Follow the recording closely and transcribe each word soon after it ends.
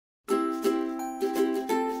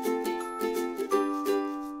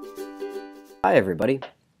Hi everybody!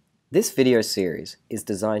 This video series is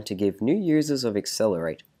designed to give new users of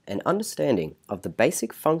aXcelerate an understanding of the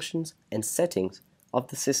basic functions and settings of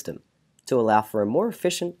the system to allow for a more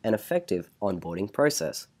efficient and effective onboarding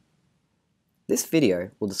process. This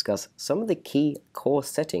video will discuss some of the key core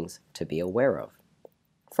settings to be aware of.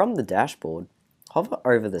 From the dashboard, hover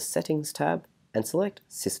over the Settings tab and select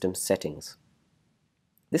System Settings.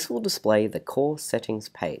 This will display the Core Settings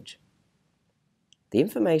page. The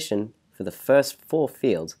information for the first 4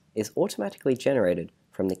 fields is automatically generated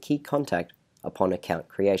from the key contact upon account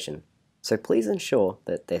creation, so please ensure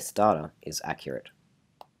that their starter is accurate.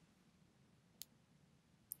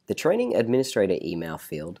 The Training Administrator email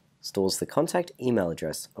field stores the contact email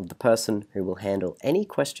address of the person who will handle any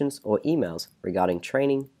questions or emails regarding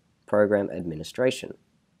training program administration.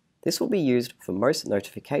 This will be used for most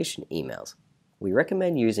notification emails. We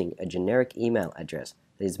recommend using a generic email address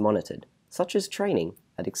that is monitored, such as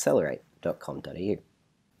training@aXcelerate.com.au.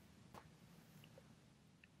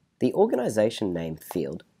 The Organization Name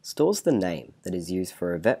field stores the name that is used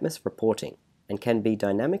for EVETMIS reporting and can be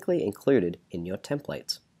dynamically included in your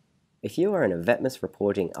templates. If you are an EVETMIS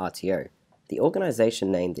reporting RTO, the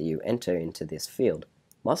organization name that you enter into this field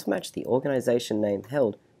must match the organization name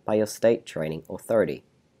held by your state training authority.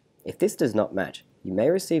 If this does not match, you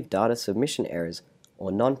may receive data submission errors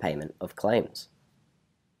or non-payment of claims.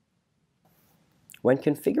 When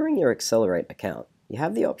configuring your aXcelerate account, you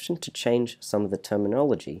have the option to change some of the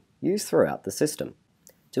terminology used throughout the system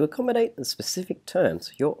to accommodate the specific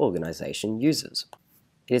terms your organization uses.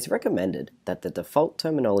 It is recommended that the default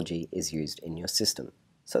terminology is used in your system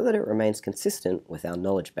so that it remains consistent with our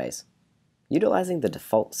knowledge base. Utilizing the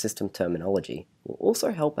default system terminology will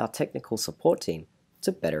also help our technical support team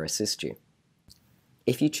to better assist you.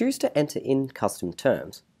 If you choose to enter in custom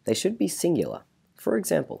terms, they should be singular. For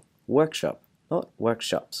example, workshop, not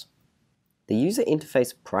workshops. The User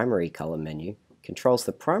Interface Primary Color menu controls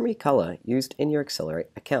the primary color used in your aXcelerate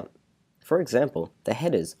account. For example, the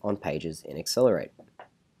headers on pages in aXcelerate.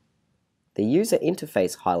 The User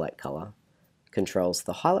Interface Highlight Color controls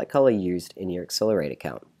the highlight color used in your aXcelerate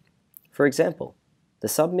account. For example, the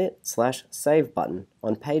Submit/Save button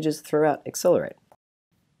on pages throughout aXcelerate.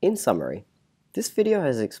 In summary, this video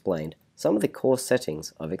has explained some of the core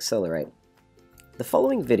settings of aXcelerate. The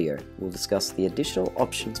following video will discuss the additional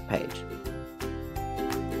options page.